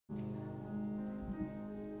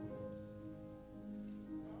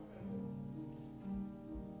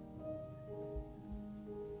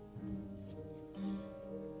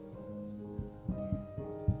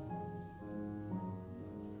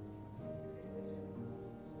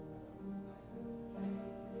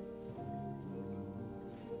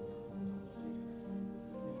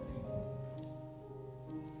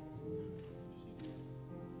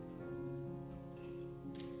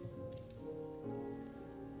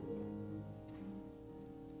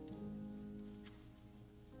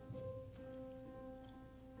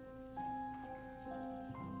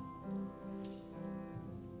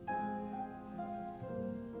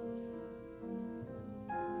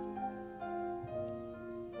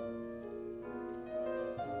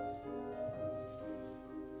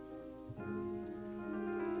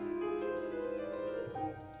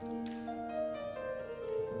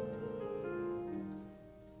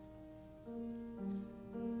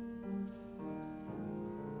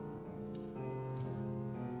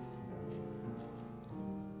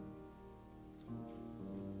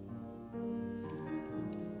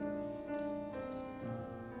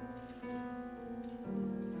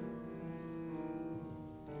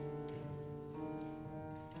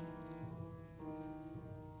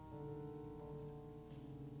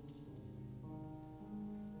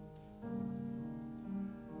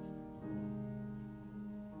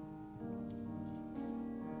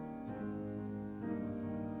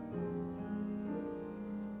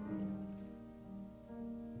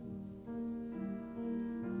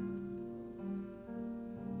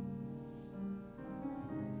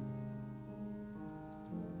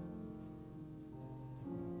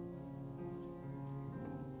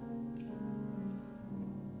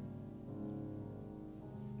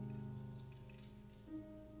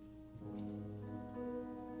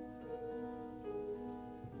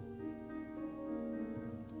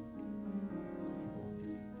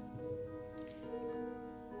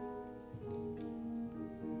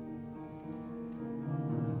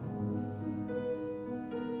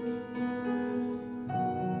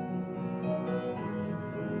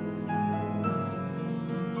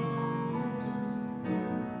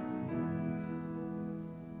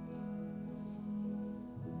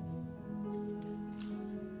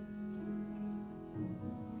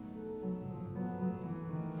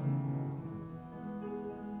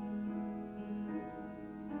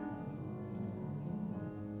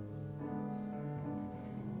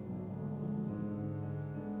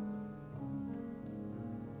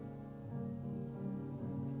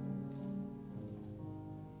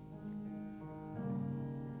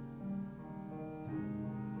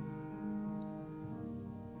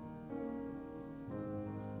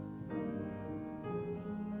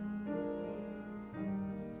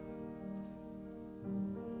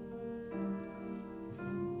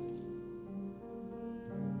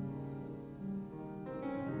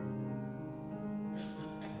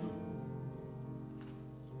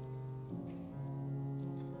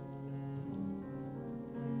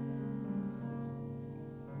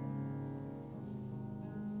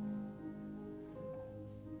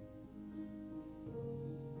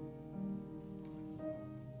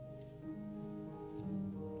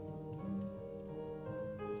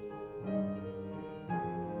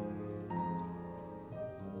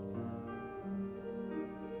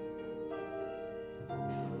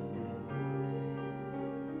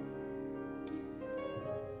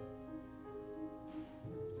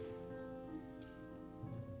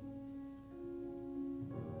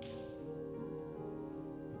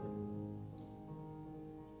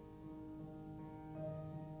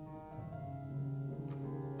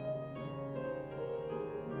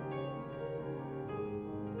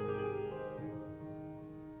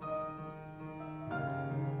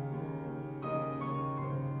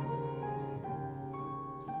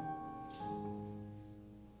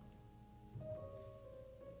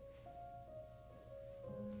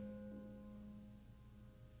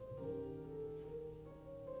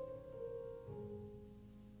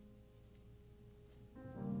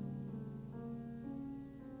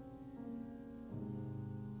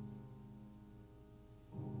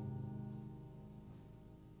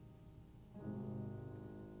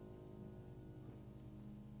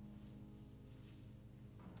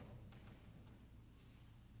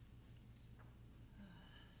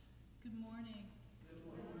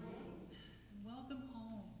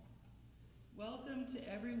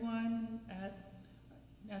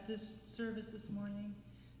this service this morning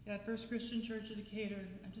at First Christian Church of Decatur.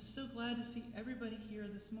 I'm just so glad to see everybody here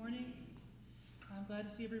this morning. I'm glad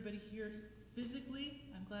to see everybody here physically.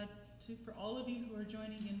 I'm glad for all of you who are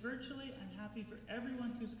joining in virtually. I'm happy for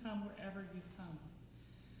everyone who's come wherever you've come.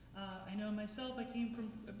 I know myself, I came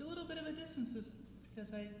from a little bit of a distance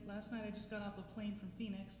because last night I just got off a plane from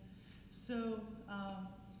Phoenix. So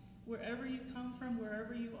wherever you come from,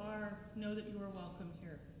 wherever you are, know that you are welcome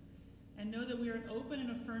here. And know that we are an open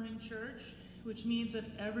and affirming church, which means that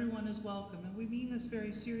everyone is welcome. And we mean this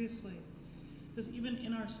very seriously. Because even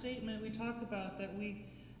in our statement, we talk about that we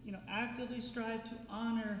actively strive to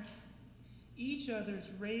honor each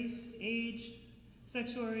other's race, age,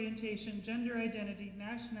 sexual orientation, gender identity,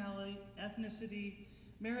 nationality, ethnicity,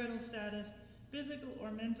 marital status, physical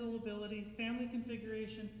or mental ability, family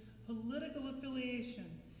configuration, political affiliation,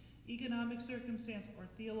 economic circumstance, or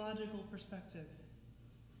theological perspective.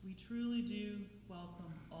 We truly do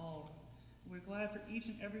welcome all. We're glad for each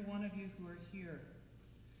and every one of you who are here.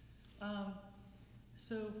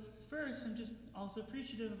 So first, I'm just also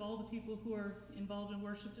appreciative of all the people who are involved in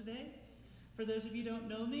worship today. For those of you who don't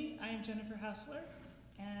know me, I am Jennifer Hassler,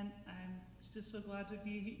 and I'm just so glad to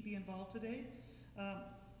be involved today.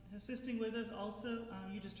 Assisting with us also,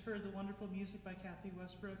 you just heard the wonderful music by Kathy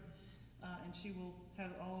Westbrook, and she will have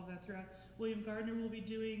all of that throughout. William Gardner will be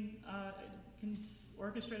doing,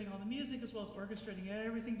 orchestrating all the music as well as orchestrating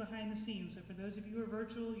everything behind the scenes. So for those of you who are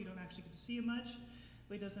virtual, you don't actually get to see him much,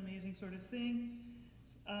 but he does an amazing sort of thing.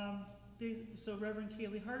 So Reverend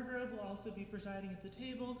Kaylee Hargrove will also be presiding at the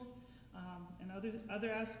table, and other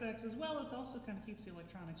aspects, as well as also kind of keeps the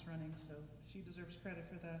electronics running, so she deserves credit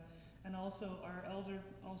for that. And also our elder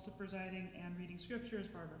also presiding and reading scripture is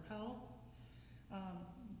Barbara Powell.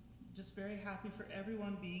 Just very happy for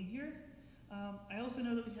everyone being here. I also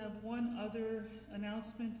know that we have one other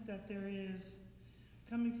announcement that there is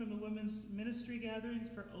coming from the Women's Ministry Gathering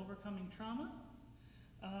for Overcoming Trauma.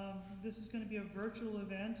 This is going to be a virtual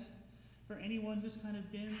event for anyone who's kind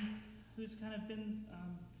of been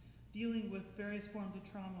dealing with various forms of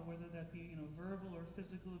trauma, whether that be verbal or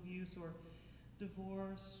physical abuse or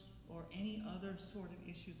divorce or any other sort of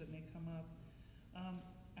issues that may come up.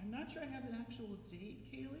 I'm not sure I have an actual date,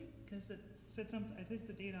 Kaylee, because it said something. I think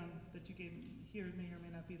the date that you gave here may or may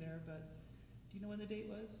not be there, but do you know when the date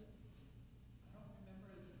was? I don't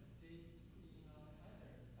remember the date being on it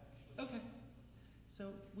either, actually. Okay.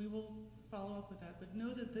 So we will follow up with that, but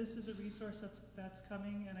know that this is a resource that's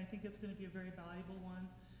coming, and I think it's going to be a very valuable one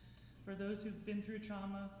for those who've been through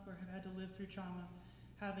trauma or have had to live through trauma.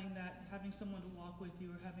 Having someone to walk with you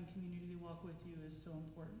or having community to walk with you is so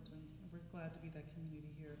important, and we're glad to be that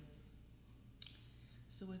community here.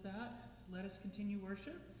 So with that, let us continue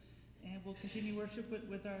worship, and we'll continue worship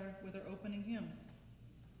with our opening hymn.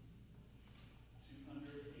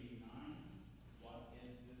 289, What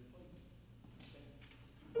is this place?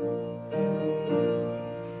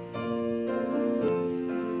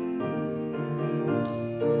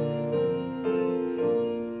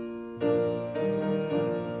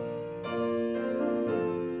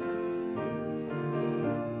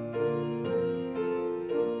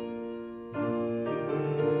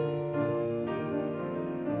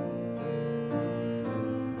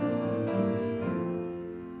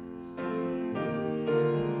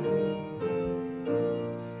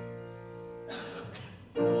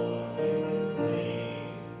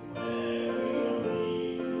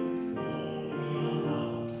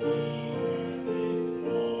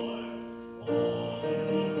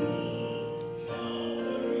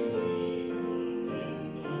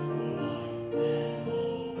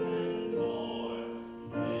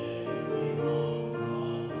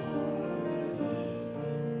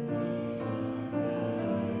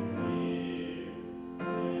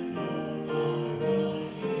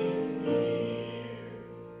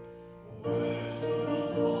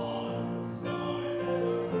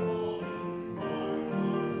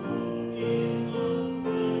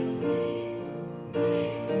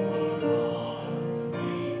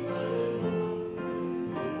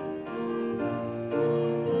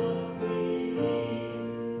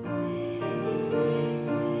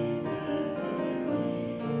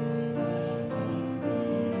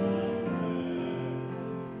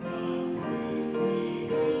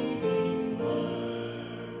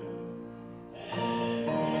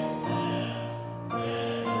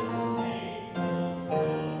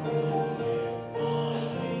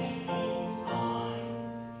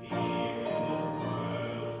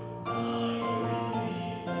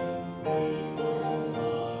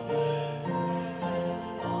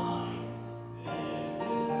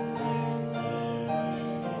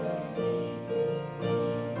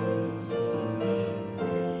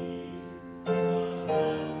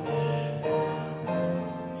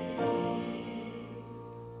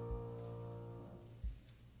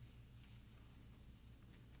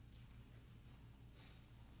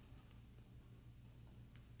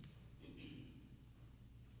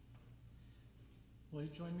 Will you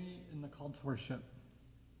join me in the call to worship?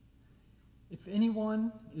 If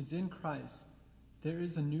anyone is in Christ, there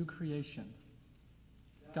is a new creation.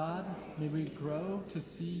 God, may we grow to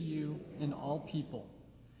see you in all people.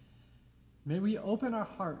 May we open our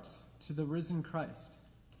hearts to the risen Christ.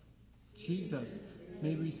 Jesus,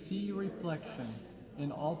 may we see your reflection in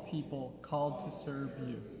all people called to serve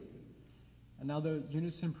you. And now the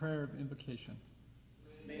unison prayer of invocation.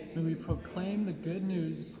 May we proclaim the good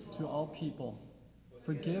news to all people.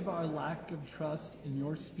 Forgive our lack of trust in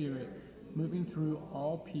your Spirit, moving through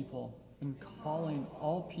all people and calling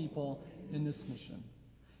all people in this mission.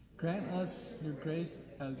 Grant us your grace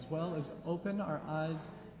as well as open our eyes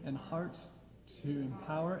and hearts to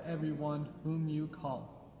empower everyone whom you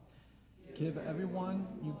call. Give everyone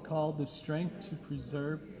you call the strength to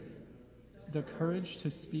preserve, the courage to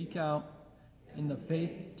speak out, and the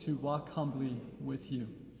faith to walk humbly with you.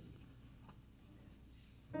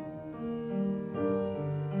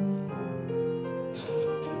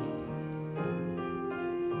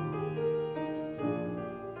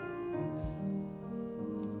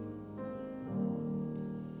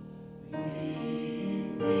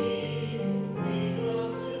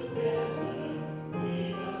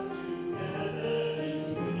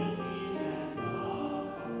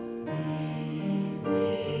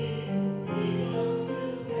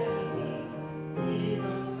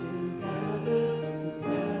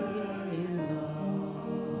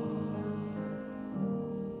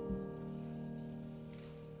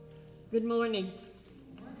 Good morning.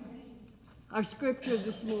 Our scripture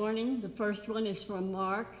this morning, the first one is from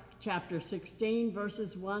Mark chapter 16,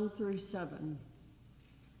 verses 1 through 7.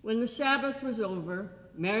 When the Sabbath was over,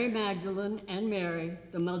 Mary Magdalene and Mary,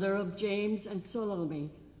 the mother of James and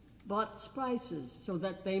Salome, bought spices so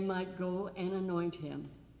that they might go and anoint him.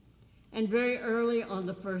 And very early on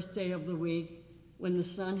the first day of the week, when the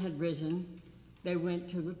sun had risen, they went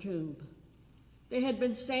to the tomb. They had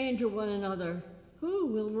been saying to one another, "Who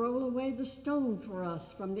will roll away the stone for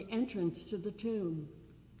us from the entrance to the tomb?"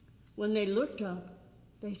 When they looked up,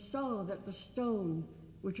 they saw that the stone,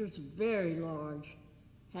 which was very large,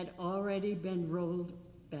 had already been rolled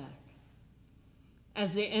back.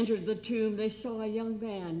 As they entered the tomb, they saw a young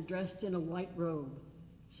man dressed in a white robe,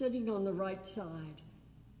 sitting on the right side,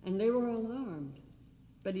 and they were alarmed.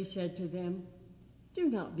 But he said to them, "Do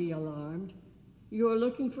not be alarmed. You are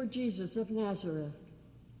looking for Jesus of Nazareth,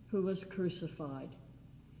 who was crucified.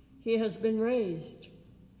 He has been raised.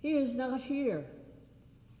 He is not here.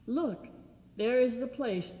 Look, there is the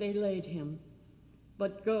place they laid him.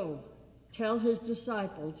 But go, tell his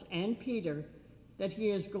disciples and Peter that he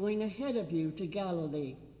is going ahead of you to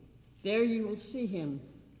Galilee. There you will see him,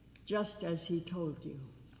 just as he told you."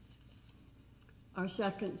 Our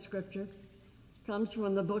second scripture comes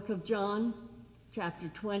from the book of John, chapter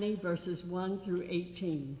 20, verses 1 through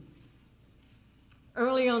 18.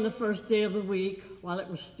 Early on the first day of the week, while it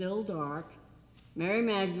was still dark, Mary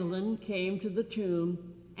Magdalene came to the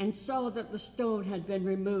tomb and saw that the stone had been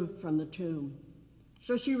removed from the tomb.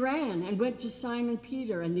 So she ran and went to Simon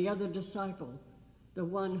Peter and the other disciple, the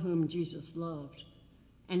one whom Jesus loved,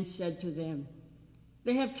 and said to them,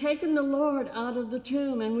 "They have taken the Lord out of the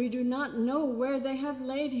tomb, and we do not know where they have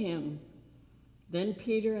laid him." Then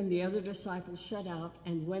Peter and the other disciple set out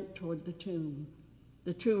and went toward the tomb.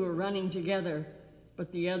 The two were running together,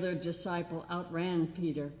 but the other disciple outran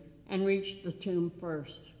Peter and reached the tomb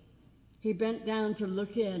first. He bent down to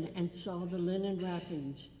look in and saw the linen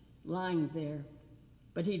wrappings lying there,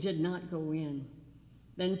 but he did not go in.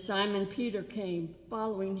 Then Simon Peter came,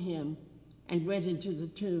 following him, and went into the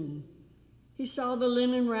tomb. He saw the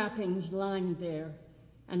linen wrappings lying there,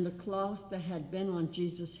 and the cloth that had been on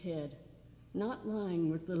Jesus' head, not lying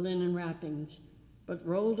with the linen wrappings, but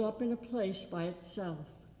rolled up in a place by itself.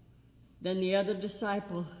 Then the other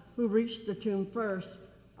disciple, who reached the tomb first,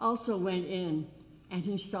 also went in, and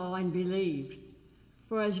he saw and believed.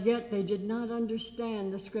 For as yet they did not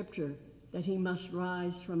understand the scripture that he must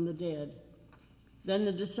rise from the dead. Then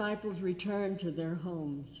the disciples returned to their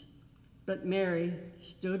homes. But Mary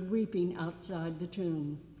stood weeping outside the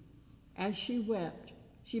tomb. As she wept,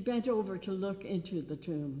 she bent over to look into the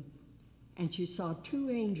tomb, and she saw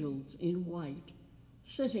two angels in white,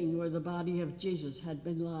 sitting where the body of Jesus had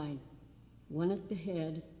been lying, one at the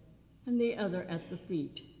head and the other at the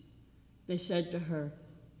feet. They said to her,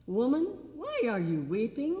 "Woman, why are you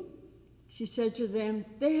weeping?" She said to them,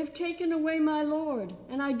 "They have taken away my Lord,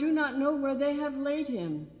 and I do not know where they have laid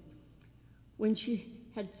him." When she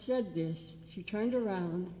had said this, she turned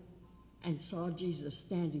around and saw Jesus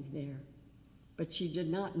standing there, but she did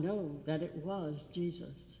not know that it was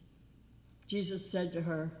Jesus. Jesus said to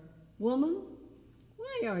her, "Woman,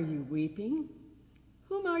 why are you weeping?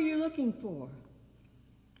 Whom are you looking for?"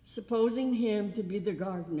 Supposing him to be the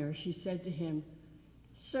gardener, she said to him,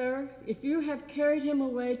 "Sir, if you have carried him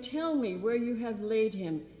away, tell me where you have laid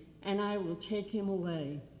him, and I will take him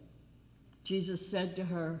away." Jesus said to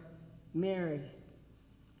her, "Mary."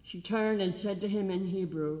 She turned and said to him in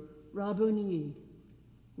Hebrew, "Rabboni,"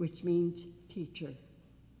 which means teacher.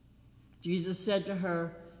 Jesus said to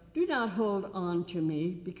her, "Do not hold on to me,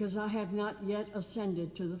 because I have not yet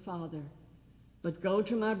ascended to the Father. But go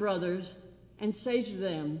to my brothers and say to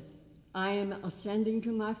them, I am ascending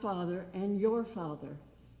to my Father and your Father,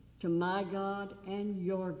 to my God and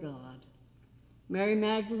your God." Mary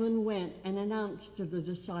Magdalene went and announced to the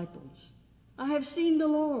disciples, "I have seen the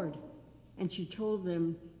Lord." And she told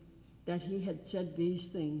them that he had said these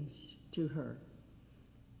things to her.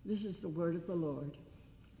 This is the word of the Lord.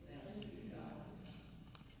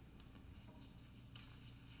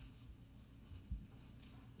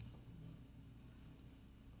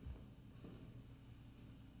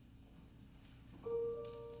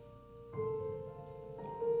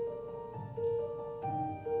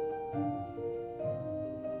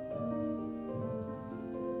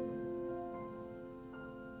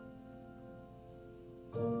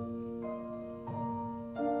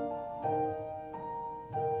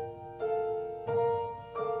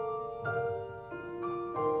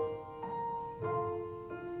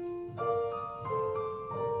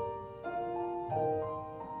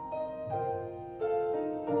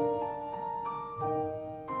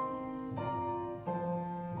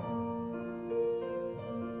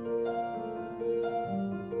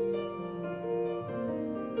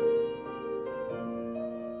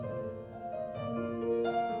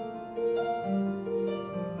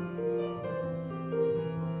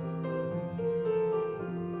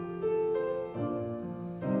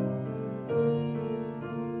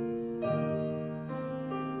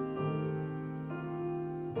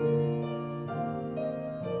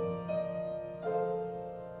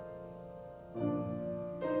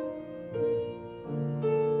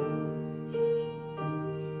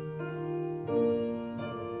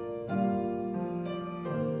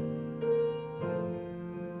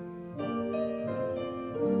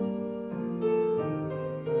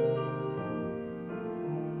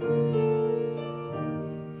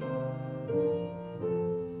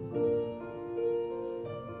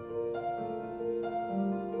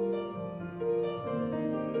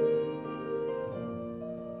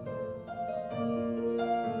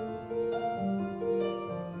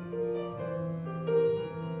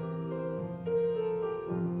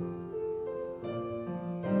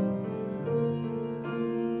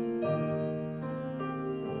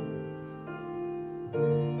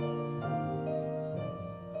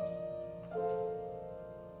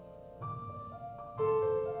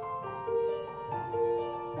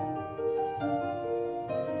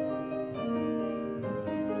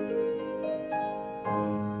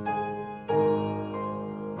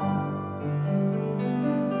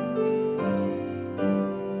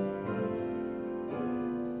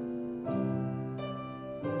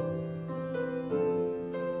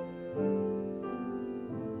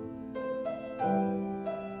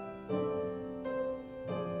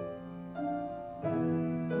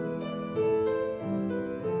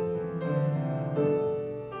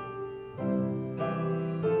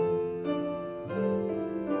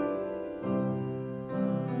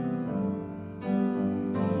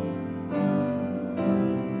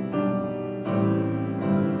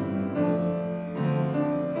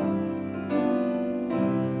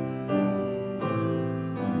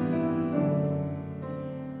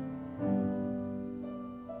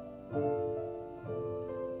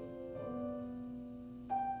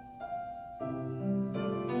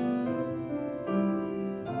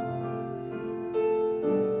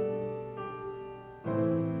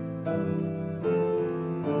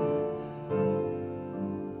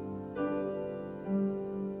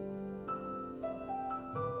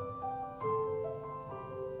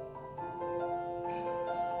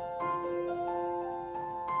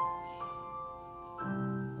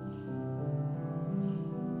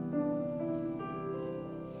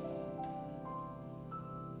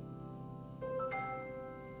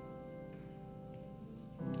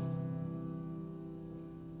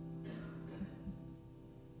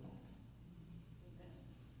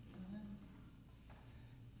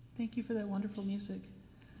 Thank you for that wonderful music.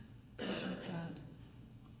 Appreciate that.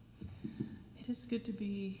 It's good to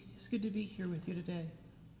be here with you today.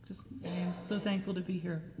 I am so thankful to be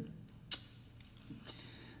here.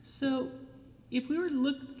 So, if we were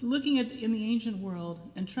looking at in the ancient world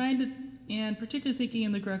and particularly thinking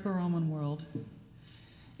in the Greco-Roman world,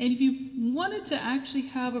 And if you wanted to actually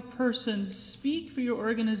have a person speak for your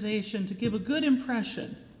organization to give a good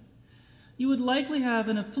impression, you would likely have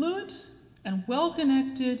an affluent and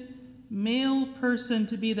well-connected male person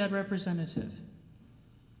to be that representative.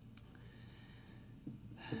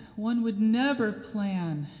 One would never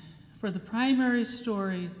plan for the primary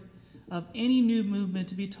story of any new movement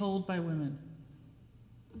to be told by women.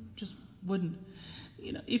 Just wouldn't.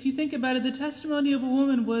 If you think about it, the testimony of a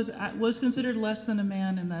woman was considered less than a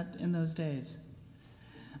man in those days.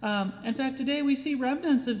 In fact, today we see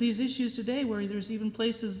remnants of these issues today, where there's even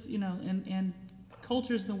places, and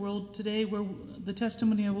cultures in the world today where the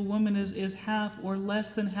testimony of a woman is half or less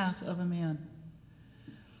than half of a man.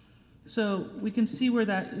 So we can see where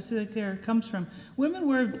that comes from. Women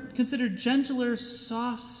were considered gentler,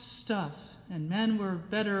 soft stuff, and men were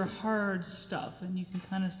better, hard stuff. And you can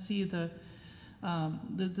kind of see the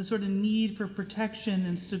sort of need for protection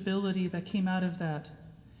and stability that came out of that.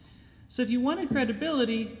 So if you wanted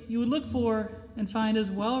credibility, you would look for and find as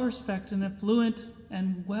well-respected and affluent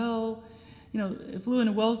and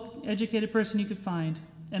well-educated person you could find,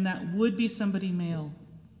 and that would be somebody male.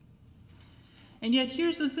 And yet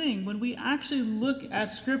here's the thing, when we actually look at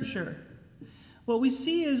Scripture, what we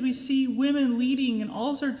see women leading in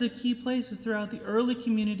all sorts of key places throughout the early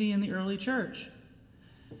community and the early church.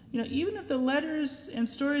 Even if the letters and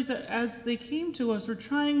stories that as they came to us were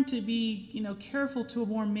trying to be, careful to a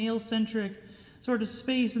more male-centric sort of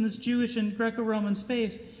space in this Jewish and Greco-Roman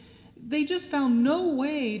space, they just found no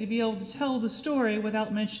way to be able to tell the story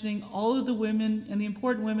without mentioning all of the women and the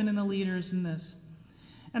important women and the leaders in this.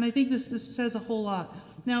 And I think this says a whole lot.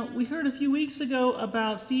 Now, we heard a few weeks ago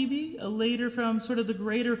about Phoebe, a leader from sort of the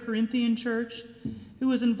greater Corinthian church, who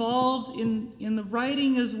was involved in the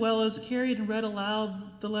writing as well as carried and read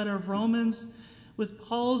aloud the letter of Romans with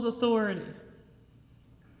Paul's authority.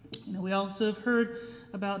 We also have heard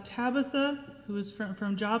about Tabitha, who is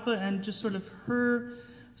from Joppa, and just sort of her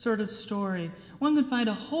sort of story. One can find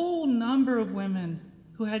a whole number of women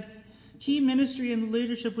who had key ministry and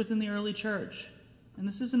leadership within the early church. And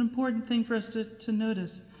this is an important thing for us to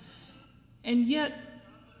notice. And yet,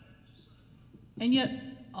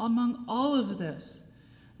 among all of this,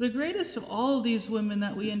 the greatest of all of these women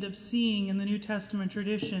that we end up seeing in the New Testament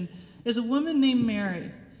tradition is a woman named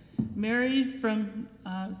Mary. Mary from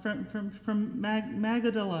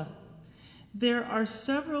Magdala. There are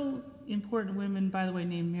several important women, by the way,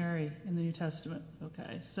 named Mary in the New Testament.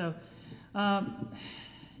 Okay, so,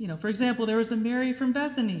 for example, there was a Mary from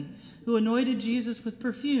Bethany who anointed Jesus with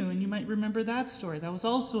perfume, and you might remember that story. That was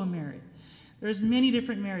also a Mary. There's many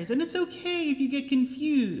different Marys, and it's okay if you get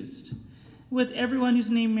confused with everyone who's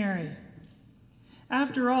named Mary.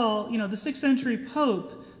 After all, the 6th century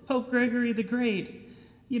Pope Gregory the Great,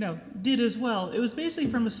 did as well. It was basically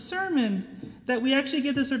from a sermon that we actually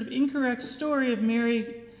get this sort of incorrect story of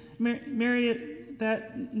Mary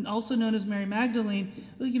that also known as Mary Magdalene,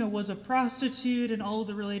 was a prostitute and all of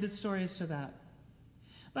the related stories to that.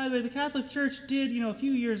 By the way, the Catholic Church did, a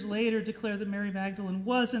few years later declare that Mary Magdalene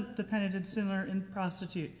wasn't the penitent sinner and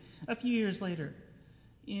prostitute. A few years later,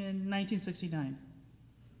 in 1969.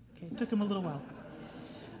 Okay, it took him a little while.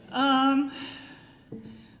 Oh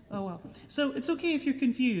well. So it's okay if you're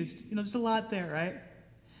confused. There's a lot there, right?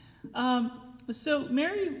 So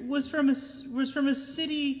Mary was from a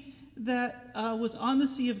city that was on the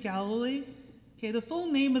Sea of Galilee. Okay, the full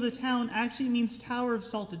name of the town actually means Tower of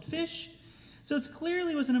Salted Fish. So it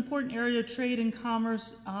clearly was an important area of trade and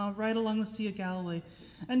commerce right along the Sea of Galilee.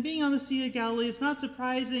 And being on the Sea of Galilee, it's not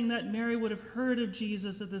surprising that Mary would have heard of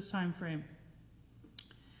Jesus at this time frame.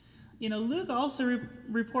 Luke also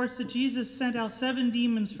reports that Jesus sent out 7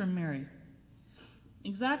 demons from Mary.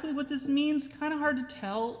 Exactly what this means, kind of hard to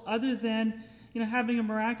tell, other than having a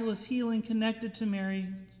miraculous healing connecting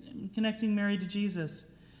Mary to Jesus.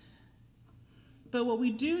 But what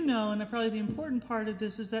we do know, and probably the important part of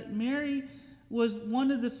this, is that Mary was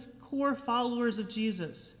one of the core followers of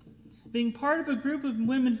Jesus, being part of a group of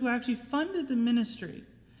women who actually funded the ministry.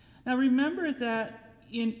 Now remember that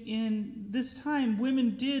in this time,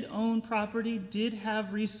 women did own property, did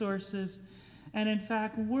have resources, and in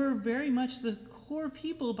fact were very much the core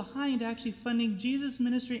people behind actually funding Jesus'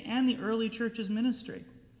 ministry and the early church's ministry.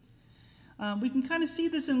 We can kind of see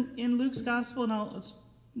this in Luke's gospel,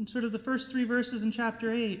 and sort of the first 3 verses in chapter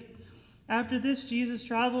 8. After this, Jesus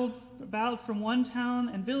traveled about from one town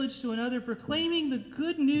and village to another, proclaiming the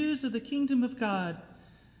good news of the kingdom of God.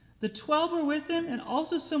 The 12 were with him, and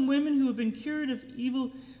also some women who had been cured of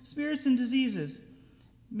evil spirits and diseases.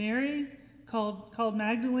 Mary, called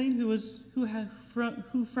Magdalene,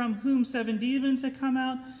 from whom 7 demons had come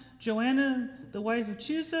out. Joanna, the wife of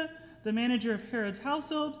Chusa, the manager of Herod's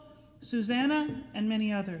household, Susanna, and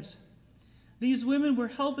many others. These women were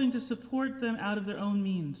helping to support them out of their own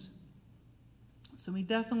means. So we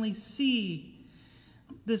definitely see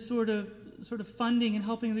this sort of funding and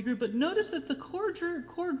helping the group. But notice that the core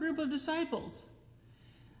group of disciples,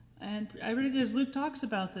 and I read it as Luke talks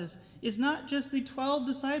about this, is not just the 12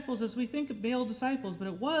 disciples as we think of male disciples, but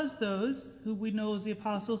it was those who we know as the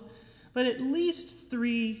apostles, but at least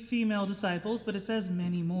 3 female disciples, but it says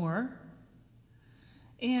many more.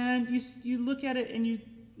 And you look at it and you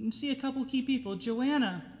see a couple key people.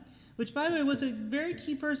 Joanna, which by the way was a very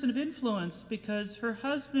key person of influence because her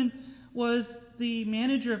husband was the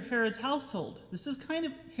manager of Herod's household. This is kind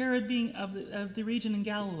of Herod being of the region in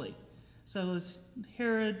Galilee. So it was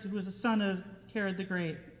Herod, who was a son of Herod the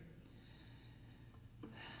Great.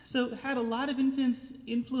 So had a lot of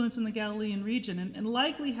influence in the Galilean region and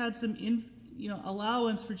likely had some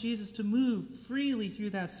allowance for Jesus to move freely through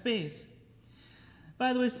that space.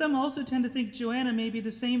 By the way, some also tend to think Joanna may be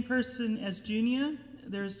the same person as Junia.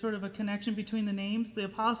 There's sort of a connection between the names. The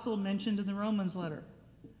apostle mentioned in the Romans letter.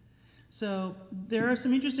 So there are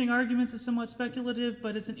some interesting arguments. It's somewhat speculative,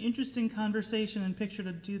 but it's an interesting conversation and picture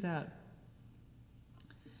to do that.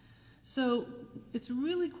 So it's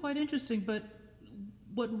really quite interesting, but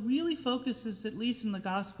what really focuses, at least in the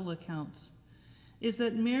gospel accounts, is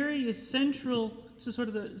that Mary is central to sort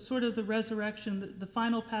of the resurrection, the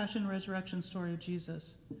final passion resurrection story of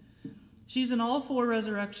Jesus. She's in all 4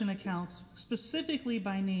 resurrection accounts, specifically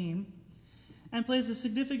by name, and plays a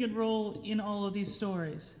significant role in all of these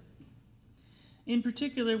stories. In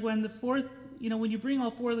particular, when you bring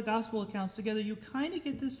all 4 of the gospel accounts together, you kind of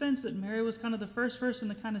get this sense that Mary was kind of the first person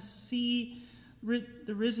to kind of see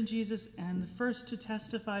the risen Jesus and the first to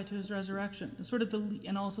testify to his resurrection,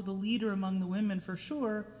 and also the leader among the women for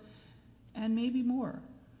sure, and maybe more.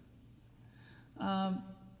 And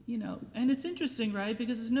it's interesting, right?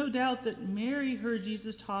 Because there's no doubt that Mary heard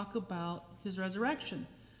Jesus talk about his resurrection,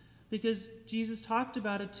 because Jesus talked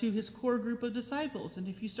about it to his core group of disciples. And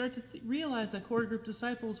if you start to realize that core group of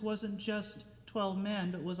disciples wasn't just 12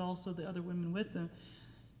 men, but was also the other women with them,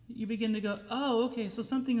 you begin to go, oh, okay, so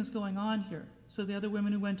something is going on here. So the other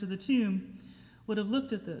women who went to the tomb would have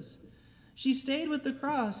looked at this. She stayed with the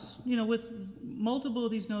cross, with multiple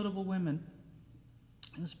of these notable women.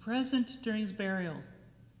 And was present during his burial.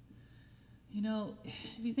 If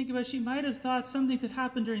you think about it, she might have thought something could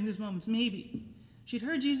happen during these moments, maybe. She'd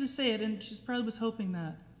heard Jesus say it, and she probably was hoping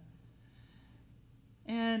that.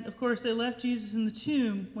 And, of course, they left Jesus in the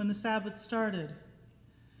tomb when the Sabbath started.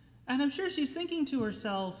 And I'm sure she's thinking to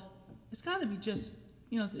herself, it's got to be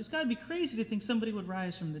it's got to be crazy to think somebody would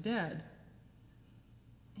rise from the dead.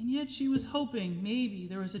 And yet she was hoping maybe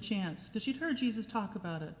there was a chance, because she'd heard Jesus talk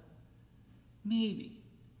about it. Maybe.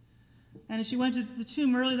 And if she went to the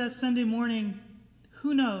tomb early that Sunday morning,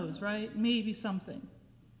 who knows, right? Maybe something.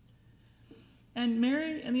 And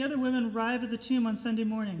Mary and the other women arrived at the tomb on Sunday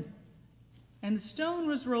morning, and the stone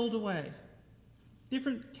was rolled away.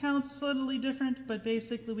 Different counts, subtly different, but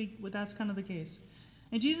basically that's kind of the case.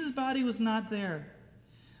 And Jesus' body was not there.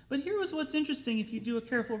 But here was what's interesting if you do a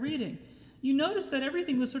careful reading. You notice that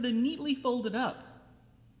everything was sort of neatly folded up,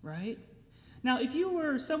 right? Now, if you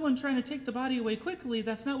were someone trying to take the body away quickly,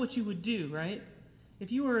 that's not what you would do, right?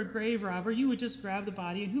 If you were a grave robber, you would just grab the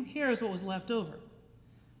body, and who cares what was left over?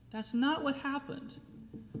 That's not what happened.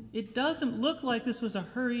 It doesn't look like this was a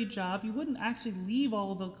hurried job. You wouldn't actually leave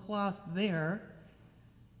all the cloth there.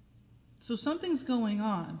 So something's going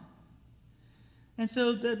on. And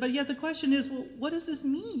so, but yet the question is, well, what does this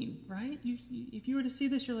mean, right? If you were to see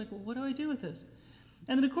this, you're like, well, what do I do with this?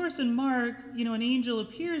 And then, of course, in Mark, an angel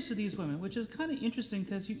appears to these women, which is kind of interesting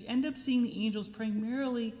because you end up seeing the angels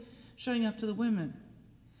primarily showing up to the women.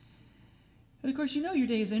 And, of course, your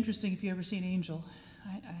day is interesting if you ever see an angel.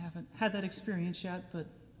 I haven't had that experience yet, but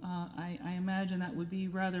I imagine that would be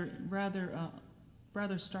rather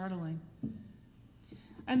startling.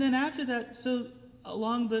 And then after that, so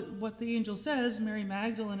along what the angel says, Mary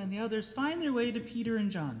Magdalene and the others find their way to Peter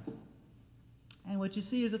and John. And what you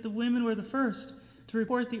see is that the women were the first to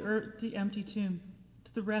report the empty tomb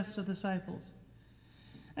to the rest of the disciples.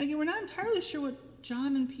 And again, we're not entirely sure what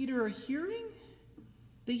John and Peter are hearing.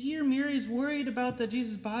 They hear Mary's worried about that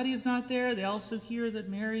Jesus' body is not there. They also hear that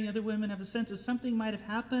Mary and the other women have a sense that something might have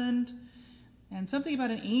happened, and something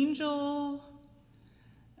about an angel.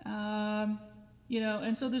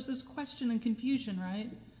 And so there's this question and confusion, right?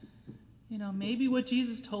 Maybe what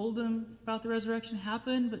Jesus told them about the resurrection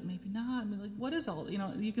happened, but maybe not. What is all,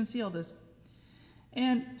 you can see all this.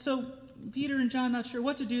 And so Peter and John, not sure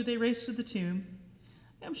what to do, they race to the tomb.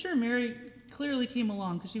 I'm sure Mary clearly came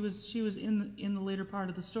along because she was in the later part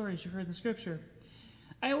of the story. She heard the scripture.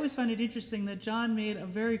 I always find it interesting that John made a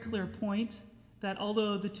very clear point that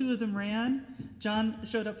although the two of them ran, John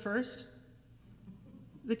showed up first.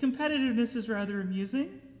 The competitiveness is rather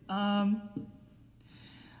amusing.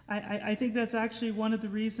 I think that's actually one of the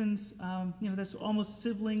reasons, that's almost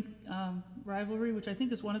sibling rivalry, which I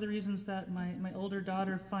think is one of the reasons that my older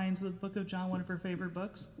daughter finds the book of John one of her favorite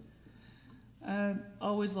books.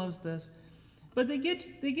 Always loves this. But they get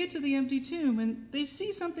to the empty tomb and they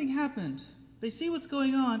see something happened. They see what's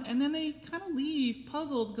going on, and then they kind of leave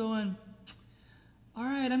puzzled, going, all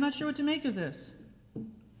right, I'm not sure what to make of this.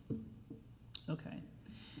 Okay.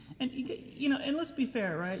 And, and let's be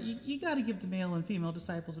fair, right? You got to give the male and female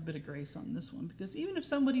disciples a bit of grace on this one, because even if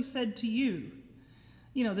somebody said to you,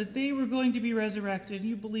 that they were going to be resurrected,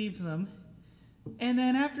 you believed them, and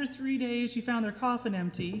then after 3 days you found their coffin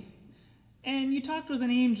empty, and you talked with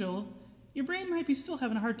an angel, your brain might be still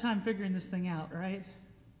having a hard time figuring this thing out, right?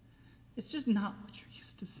 It's just not what you're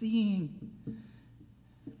used to seeing.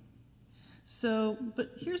 So,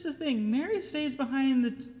 but here's the thing. Mary stays behind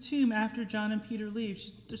the tomb after John and Peter leave.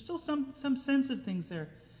 There's still some sense of things there.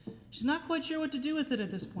 She's not quite sure what to do with it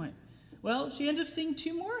at this point. Well, she ends up seeing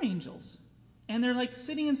 2 more angels. And they're like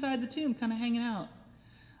sitting inside the tomb, kind of hanging out.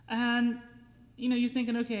 And, you're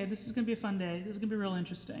thinking, okay, this is going to be a fun day. This is going to be real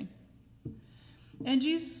interesting. And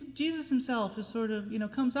Jesus himself is sort of,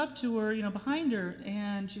 comes up to her, behind her,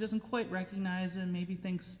 and she doesn't quite recognize him, maybe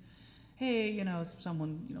thinks, hey, it's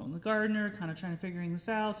someone, the gardener, kind of trying to figuring this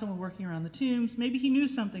out, someone working around the tombs. Maybe he knew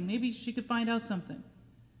something. Maybe she could find out something.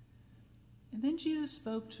 And then Jesus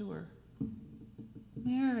spoke to her.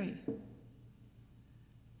 Mary.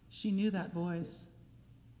 She knew that voice.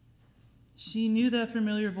 She knew that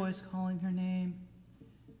familiar voice calling her name.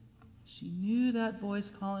 She knew that voice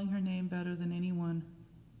calling her name better than anyone.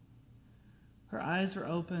 Her eyes were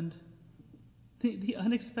opened. The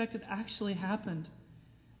unexpected actually happened.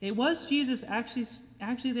 It was Jesus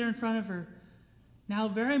actually there in front of her, now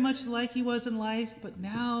very much like he was in life, but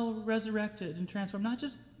now resurrected and transformed, not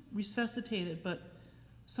just resuscitated, but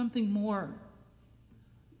something more.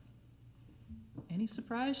 Any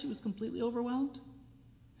surprise? She was completely overwhelmed?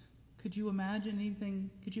 Could you imagine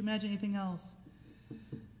anything else?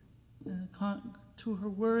 To her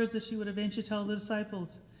words that she would eventually tell the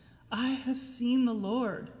disciples, I have seen the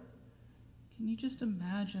Lord. Can you just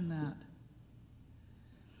imagine that?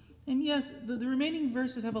 And yes, the remaining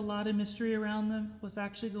verses have a lot of mystery around them, what's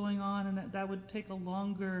actually going on, and that would take a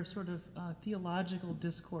longer sort of theological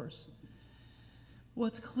discourse.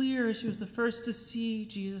 What's clear is she was the first to see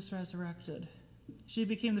Jesus resurrected. She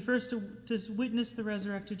became the first to witness the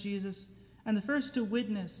resurrected Jesus, and the first to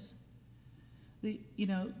witness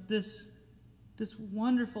this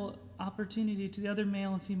wonderful opportunity to the other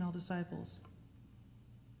male and female disciples.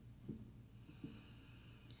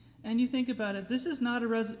 And you think about it, this is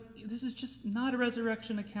just not a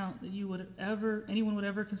resurrection account that anyone would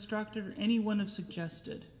ever constructed or anyone have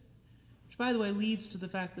suggested. Which, by the way, leads to the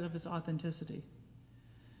fact of its authenticity.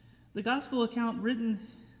 The gospel account written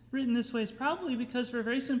this way is probably because, for a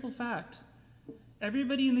very simple fact,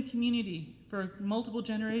 everybody in the community for multiple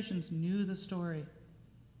generations knew the story.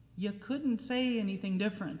 You couldn't say anything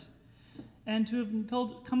different. And to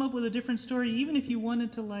have come up with a different story, even if you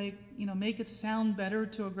wanted to make it sound better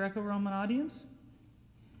to a Greco-Roman audience,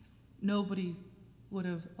 nobody would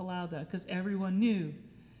have allowed that, because everyone knew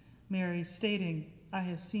Mary stating, I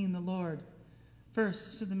have seen the Lord,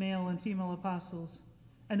 first to the male and female apostles,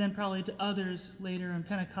 and then probably to others later in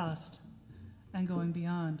Pentecost and going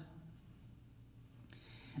beyond.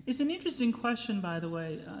 It's an interesting question, by the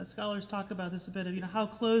way. Scholars talk about this a bit, of how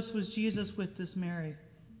close was Jesus with this Mary?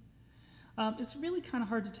 It's really kind of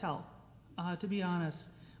hard to tell, to be honest.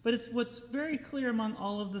 But what's very clear among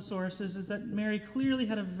all of the sources is that Mary clearly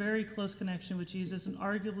had a very close connection with Jesus and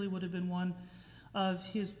arguably would have been one of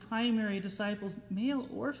his primary disciples, male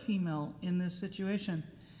or female, in this situation.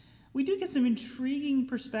 We do get some intriguing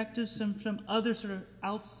perspectives from other sort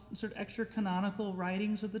of extra canonical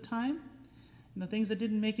writings of the time. Things that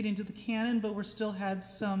didn't make it into the canon, but were still had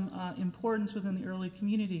some importance within the early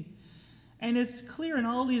community. And it's clear in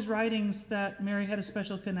all these writings that Mary had a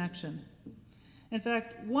special connection. In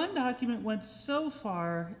fact, one document went so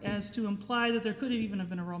far as to imply that there could have even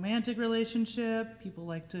been a romantic relationship. People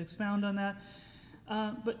like to expound on that.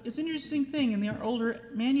 But it's an interesting thing. In the older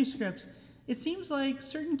manuscripts, it seems like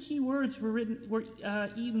certain key words were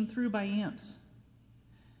eaten through by ants.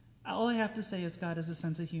 All I have to say is God has a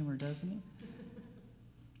sense of humor, doesn't he?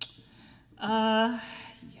 Yeah.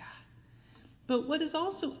 But what is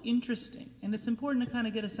also interesting, and it's important to kind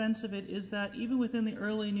of get a sense of it, is that even within the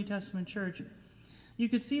early New Testament church, you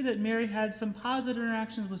could see that Mary had some positive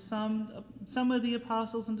interactions with some of the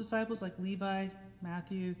apostles and disciples, like Levi,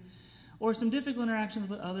 Matthew, or some difficult interactions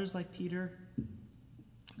with others, like Peter.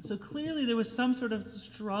 So clearly there was some sort of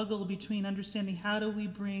struggle between understanding how do we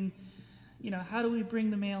bring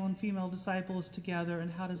the male and female disciples together, and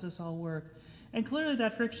how does this all work? And clearly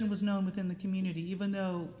that friction was known within the community, even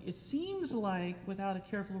though it seems like without a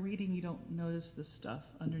careful reading you don't notice this stuff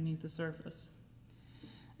underneath the surface.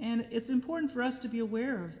 And it's important for us to be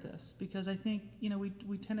aware of this, because I think,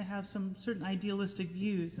 we tend to have some certain idealistic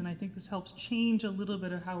views, and I think this helps change a little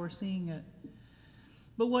bit of how we're seeing it.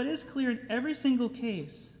 But what is clear in every single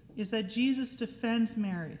case is that Jesus defends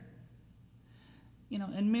Mary.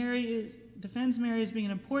 And defends Mary as being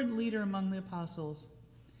an important leader among the apostles.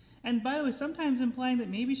 And by the way, sometimes implying that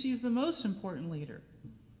maybe she's the most important leader.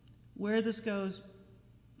 Where this goes,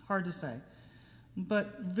 hard to say.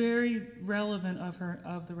 But very relevant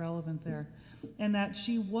of the relevant there. And that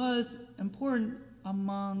she was important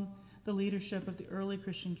among the leadership of the early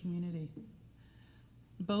Christian community.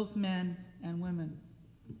 Both men and women.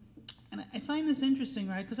 And I find this interesting,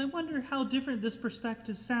 right? Because I wonder how different this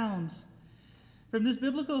perspective sounds from this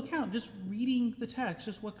biblical account, just reading the text,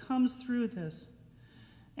 just what comes through this.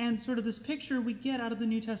 And sort of this picture we get out of the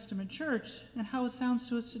New Testament church and how it sounds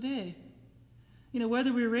to us today.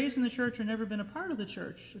 Whether we were raised in the church or never been a part of the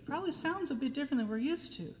church, it probably sounds a bit different than we're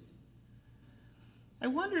used to. I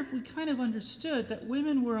wonder if we kind of understood that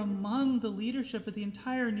women were among the leadership of the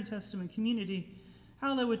entire New Testament community,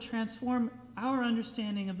 how that would transform our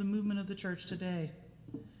understanding of the movement of the church today.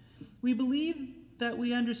 We believe that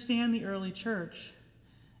we understand the early church,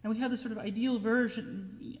 and we have this sort of ideal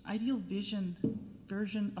vision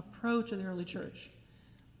approach of the early church.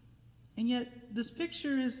 And yet this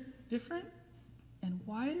picture is different and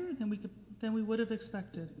wider than we would have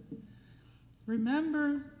expected.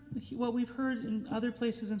 Remember what we've heard in other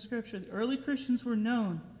places in Scripture. The early Christians were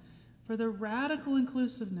known for their radical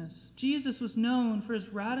inclusiveness. Jesus was known for his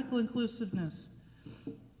radical inclusiveness.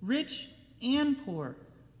 Rich and poor,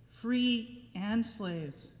 free and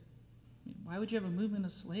slaves. Why would you have a movement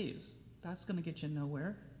of slaves? That's going to get you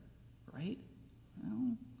nowhere, right?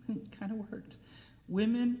 Well, it kind of worked.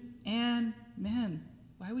 Women and men.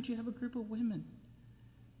 Why would you have a group of women?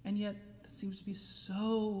 And yet, that seems to be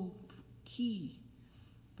so key.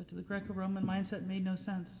 But to the Greco-Roman mindset, it made no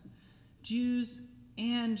sense. Jews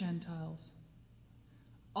and Gentiles.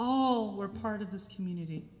 All were part of this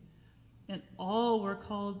community. And all were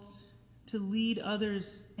called to lead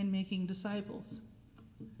others in making disciples.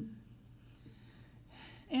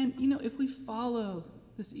 And, if we follow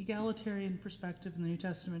this egalitarian perspective in the New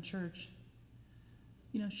Testament church,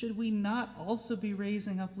 should we not also be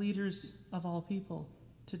raising up leaders of all people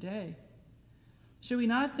today? Should we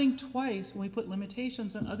not think twice when we put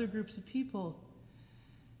limitations on other groups of people,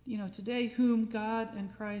 today whom God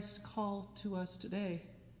and Christ call to us today?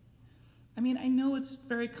 I know it's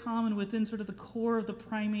very common within sort of the core of the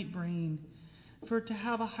primate brain to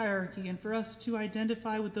have a hierarchy and for us to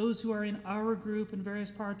identify with those who are in our group in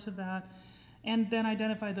various parts of that, and then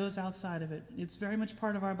identify those outside of it. It's very much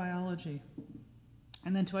part of our biology.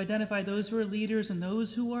 And then to identify those who are leaders and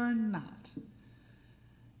those who are not.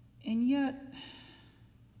 And yet,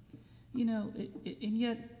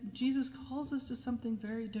 Jesus calls us to something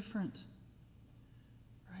very different,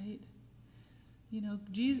 right?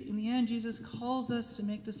 In the end, Jesus calls us to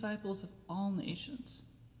make disciples of all nations.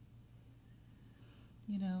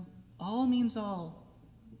 All means all,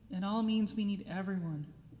 and all means we need everyone.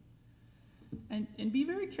 And be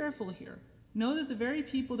very careful here. Know that the very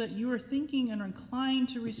people that you are thinking and are inclined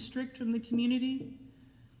to restrict from the community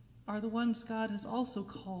are the ones God has also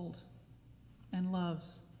called and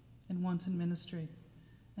loves and wants in ministry.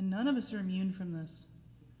 And none of us are immune from this.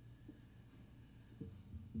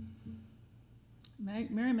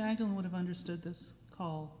 Mary Magdalene would have understood this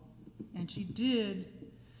call, and she did,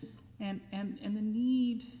 and the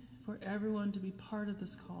need for everyone to be part of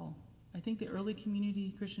this call. I think the early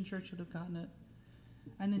community Christian church would have gotten it.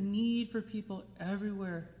 And the need for people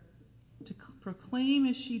everywhere to proclaim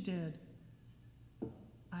as she did,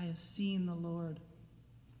 I have seen the Lord.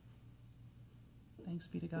 Thanks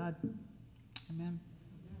be to God. Amen.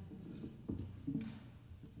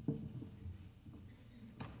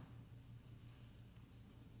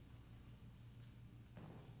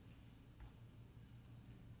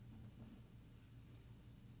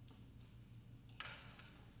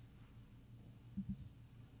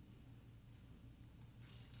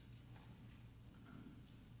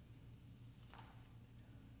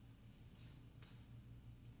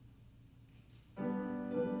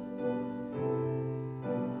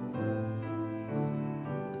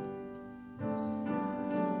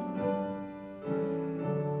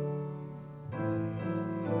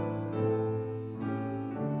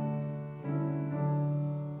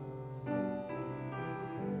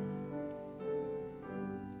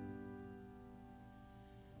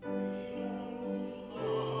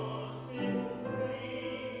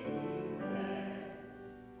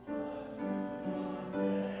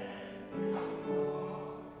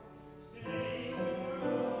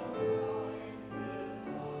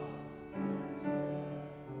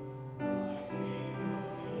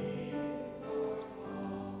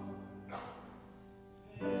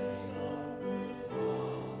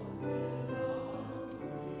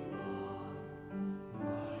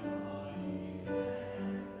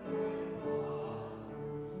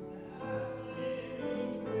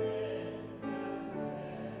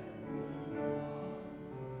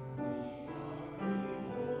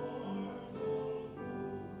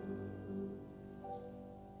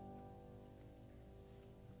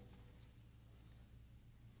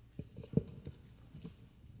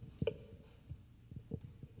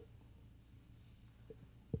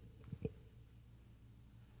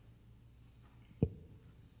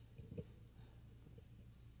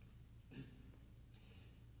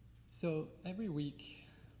 So every week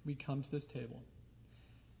we come to this table,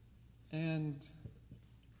 and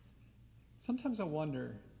sometimes I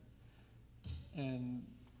wonder and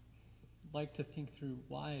like to think through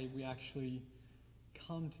why we actually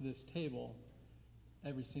come to this table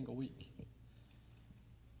every single week.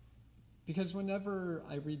 Because whenever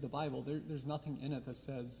I read the Bible, there's nothing in it that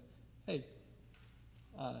says, hey,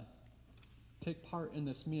 take part in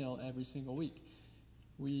this meal every single week.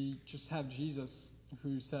 We just have Jesus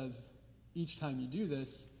who says, each time you do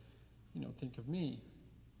this, think of me.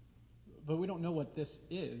 But we don't know what this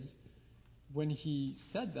is. When he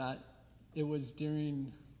said that, it was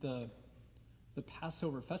during the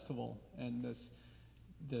Passover festival and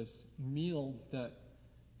this meal that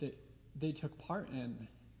they took part in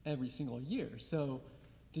every single year. So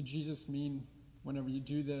did Jesus mean whenever you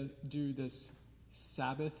do this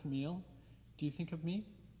Sabbath meal, do you think of me?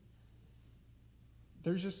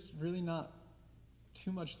 There's just really not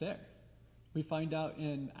too much there. We find out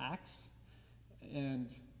in Acts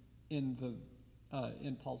and in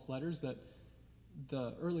Paul's letters that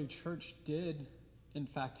the early church did, in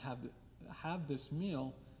fact, have this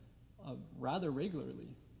meal rather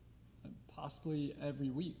regularly, possibly every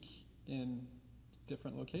week in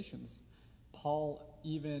different locations. Paul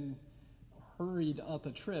even hurried up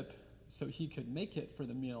a trip so he could make it for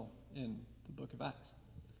the meal in the book of Acts.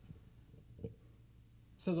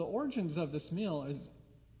 So the origins of this meal is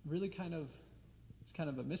really kind of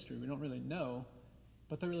a mystery. We don't really know,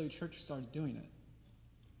 but the early church started doing it.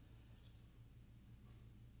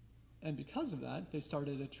 And because of that, they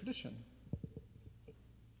started a tradition.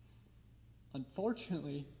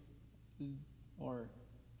 Unfortunately, or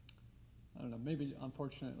I don't know, maybe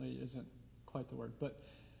unfortunately isn't quite the word, but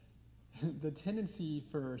the tendency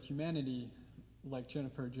for humanity, like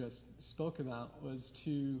Jennifer just spoke about, is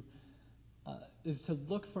to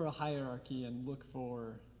look for a hierarchy and look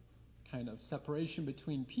for kind of separation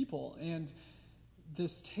between people. And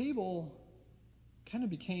this table kind of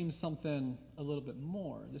became something a little bit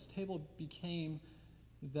more. This table became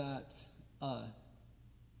that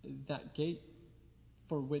gate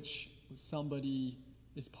for which somebody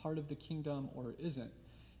is part of the kingdom or isn't.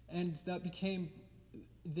 And that became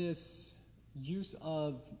this use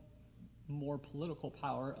of more political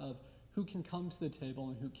power of who can come to the table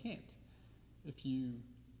and who can't. If you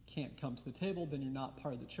can't come to the table, then you're not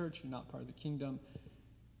part of the church, you're not part of the kingdom.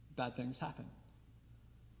 Bad things happen.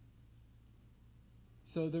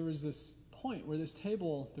 So there was this point where this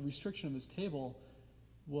table, the restriction of this table,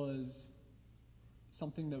 was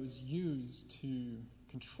something that was used to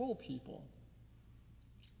control people.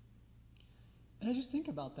 And I just think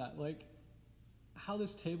about that, like how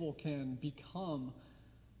this table can become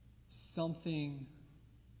something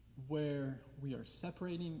where we are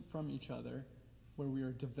separating from each other, where we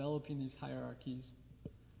are developing these hierarchies,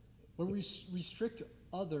 where we restrict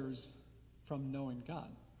others from knowing God.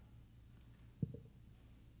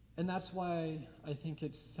 And that's why I think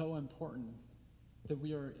it's so important that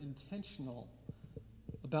we are intentional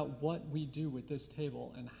about what we do with this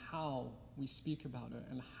table and how we speak about it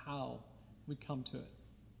and how we come to it.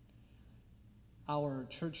 Our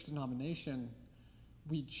church denomination,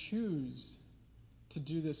 we choose to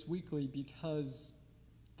do this weekly because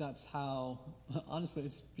that's how, honestly,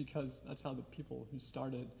 it's because that's how the people who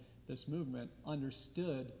started this movement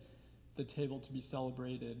understood the table to be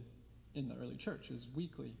celebrated in the early church is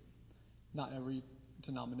weekly. Not every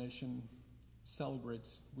denomination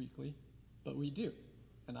celebrates weekly, but we do.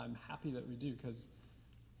 And I'm happy that we do because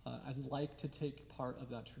I'd like to take part of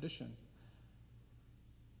that tradition.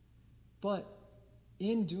 But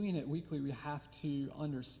in doing it weekly, we have to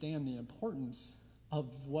understand the importance of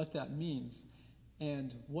what that means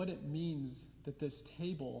and what it means that this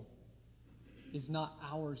table is not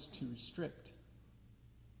ours to restrict.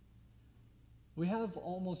 We have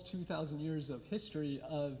almost 2,000 years of history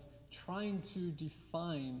of trying to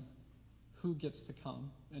define who gets to come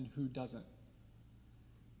and who doesn't.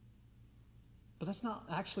 But that's not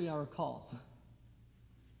actually our call.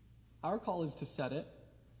 Our call is to set it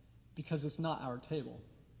because it's not our table.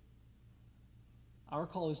 Our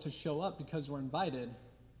call is to show up because we're invited,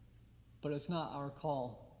 but it's not our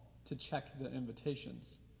call to check the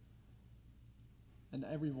invitations. And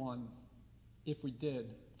everyone, if we did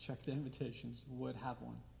check the invitations, would have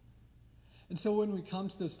one. And so when we come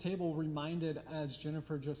to this table, reminded, as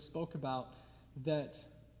Jennifer just spoke about, that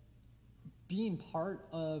being part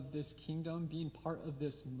of this kingdom, being part of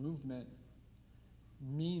this movement,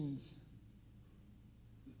 means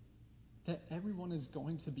that everyone is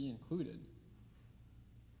going to be included.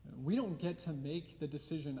 We don't get to make the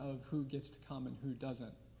decision of who gets to come and who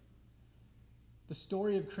doesn't. The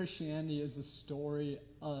story of Christianity is the story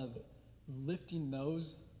of lifting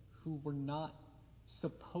those who were not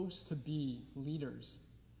supposed to be leaders,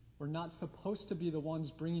 were not supposed to be the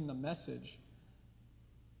ones bringing the message,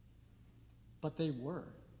 but they were.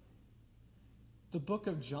 The book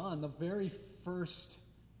of John, the very first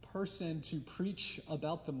person to preach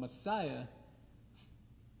about the Messiah,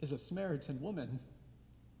 is a Samaritan woman.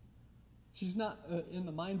 She's not, in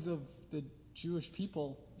the minds of the Jewish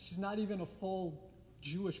people, she's not even a full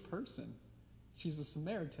Jewish person. She's a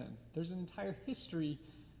Samaritan. There's an entire history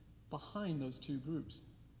behind those two groups.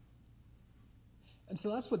 And so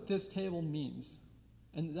that's what this table means.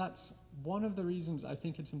 And that's one of the reasons I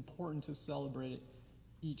think it's important to celebrate it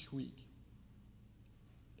each week.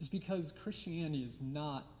 Is because Christianity is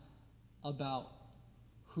not about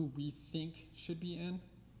who we think should be in.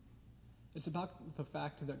 It's about the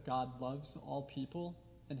fact that God loves all people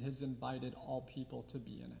and has invited all people to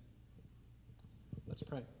be in it. Let's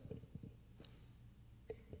pray.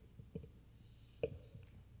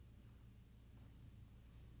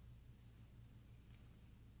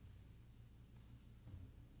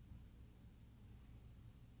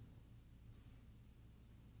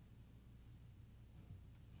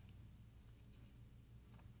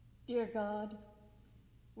 Dear God,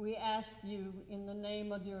 we ask you in the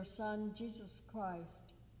name of your Son, Jesus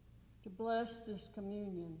Christ, to bless this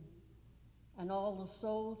communion and all the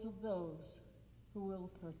souls of those who will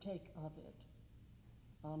partake of it.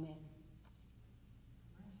 Amen.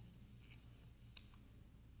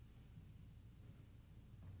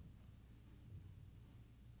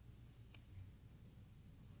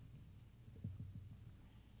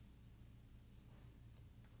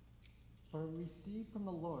 For we receive from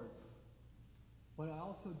the Lord what I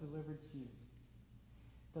also delivered to you,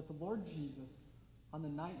 that the Lord Jesus, on the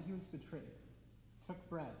night he was betrayed, took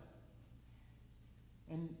bread,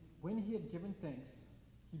 and when he had given thanks,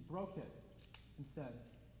 he broke it and said,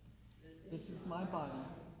 "This is my body,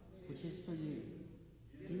 which is for you.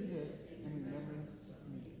 Do this in remembrance of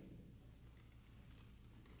me."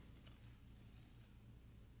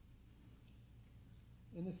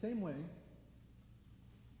 In the same way,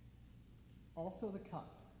 also the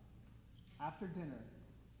cup, after dinner,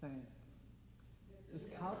 saying, "This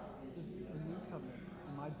cup is the new covenant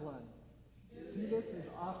in my blood. Do this as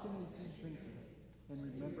often as you drink it in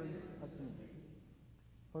remembrance of me.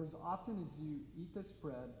 For as often as you eat this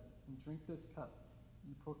bread and drink this cup,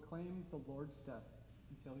 you proclaim the Lord's death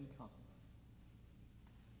until he comes."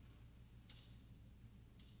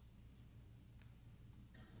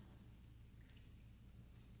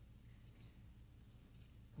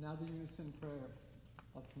 Now the unison prayer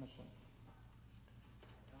of commission.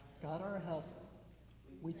 God our help,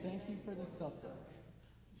 we thank you for the supper,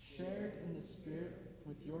 shared in the Spirit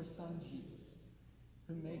with your Son Jesus,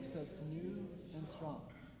 who makes us new and strong,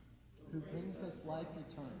 who brings us life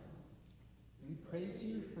eternal. We praise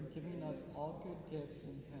you for giving us all good gifts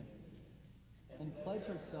in him, and pledge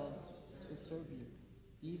ourselves to serve you,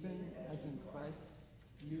 even as in Christ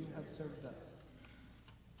you have served us.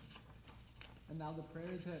 And now the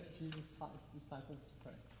prayer that Jesus taught his disciples to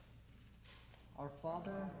pray. Our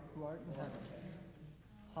Father, who art in heaven,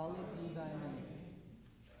 hallowed be thy name.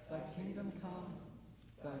 Thy kingdom come,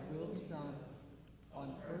 thy will be done,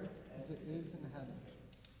 on earth as it is in heaven.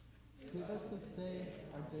 Give us this day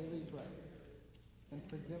our daily bread, and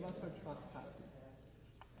forgive us our trespasses,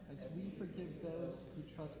 as we forgive those who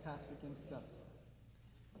trespass against us.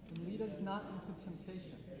 And lead us not into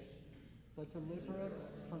temptation, but deliver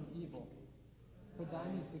us from evil. For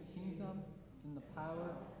thine is the kingdom, and the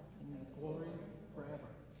power, and the glory forever.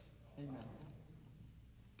 Amen.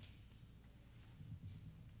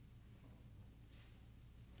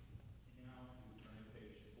 Now we turn to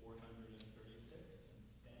page 436 and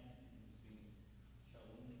stand and sing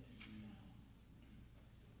Shalom to You Now.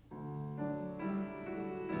 Shalom.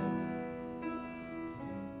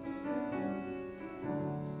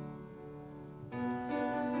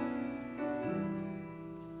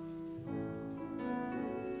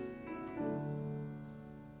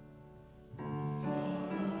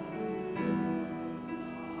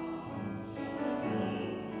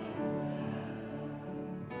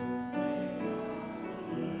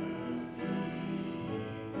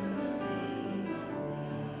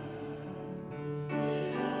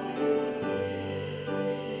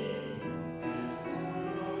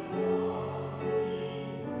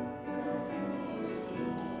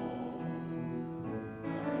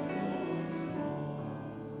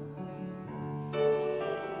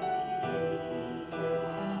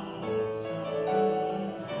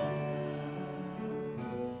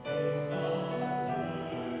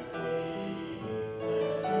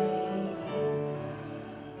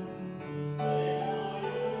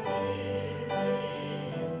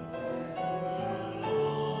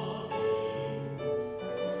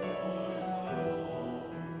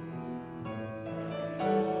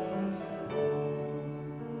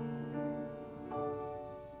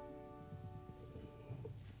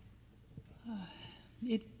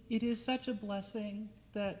 it is such a blessing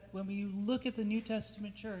that when we look at the New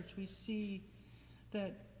Testament church, we see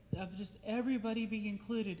that of just everybody being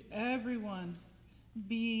included, everyone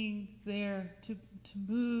being there to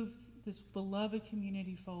move this beloved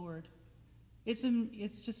community forward. It's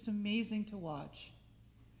just amazing to watch.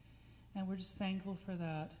 And we're just thankful for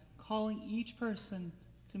that, calling each person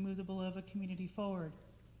to move the beloved community forward.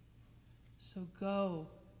 So go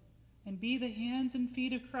and be the hands and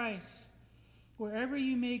feet of Christ wherever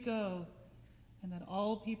you may go, and that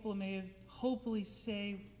all people may hopefully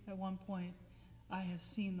say at one point, I have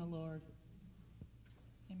seen the Lord.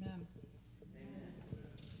 Amen.